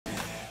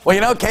Well,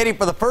 you know, Katie,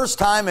 for the first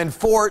time in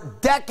 4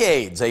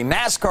 decades, a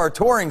NASCAR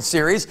touring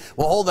series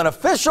will hold an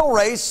official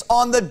race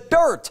on the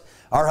dirt.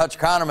 Our Hutch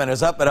Connerman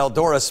is up at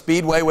Eldora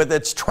Speedway with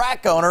its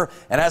track owner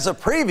and has a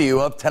preview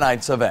of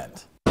tonight's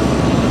event.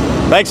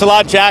 Thanks a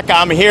lot, Jack.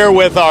 I'm here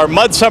with our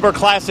Mudsummer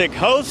Classic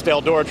host,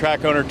 Eldora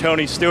track owner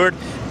Tony Stewart.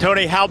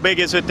 Tony, how big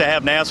is it to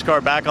have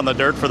NASCAR back on the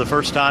dirt for the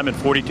first time in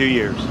 42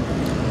 years?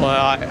 Well,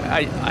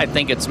 I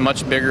think it's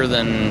much bigger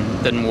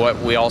than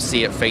what we all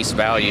see at face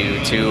value.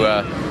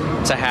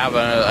 To have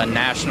a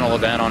national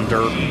event on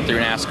dirt through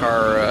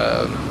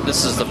NASCAR,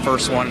 this is the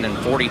first one in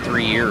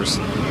 43 years.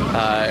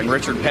 And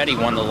Richard Petty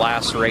won the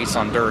last race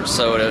on dirt,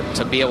 so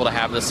to be able to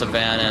have this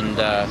event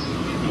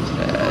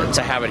and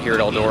to have it here at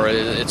Eldora,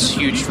 it's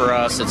huge for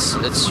us.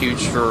 It's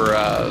huge for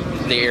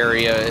the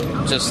area.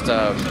 Just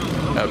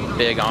a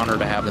big honor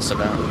to have this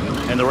event.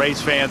 And the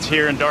race fans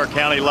here in Darke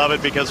County love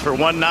it because for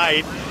one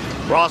night,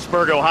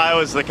 Rossburg, Ohio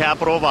is the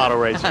capital of auto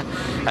racing.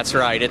 That's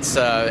right. It's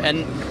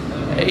and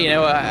you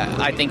know,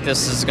 I think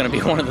this is going to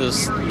be one of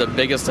the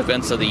biggest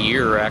events of the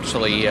year,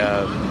 actually,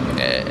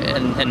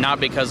 and not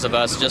because of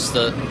us, just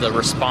the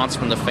response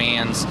from the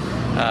fans,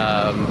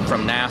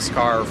 from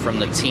NASCAR, from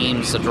the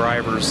teams, the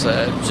drivers,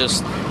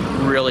 just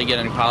really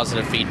getting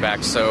positive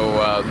feedback.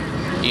 So,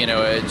 you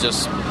know, it's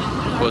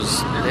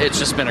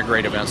just been a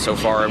great event so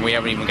far, and we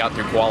haven't even got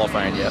through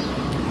qualifying yet.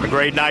 A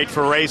great night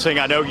for racing.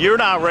 I know you're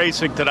not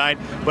racing tonight,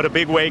 but a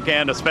big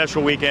weekend, a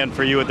special weekend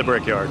for you at the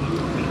Brickyard.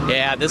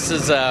 Yeah, this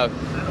is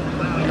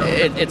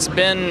it's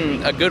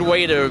been a good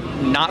way to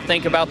not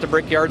think about the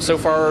Brickyard so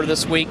far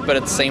this week, but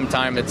at the same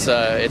time, it's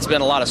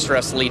been a lot of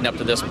stress leading up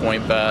to this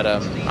point. But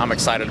I'm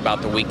excited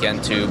about the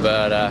weekend too.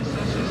 But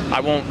I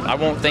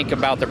won't think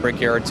about the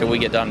Brickyard till we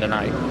get done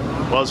tonight.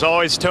 Well, as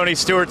always, Tony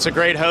Stewart's a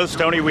great host.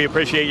 Tony, we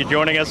appreciate you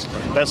joining us.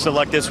 Best of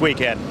luck this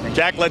weekend.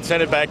 Jack, let's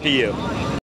send it back to you.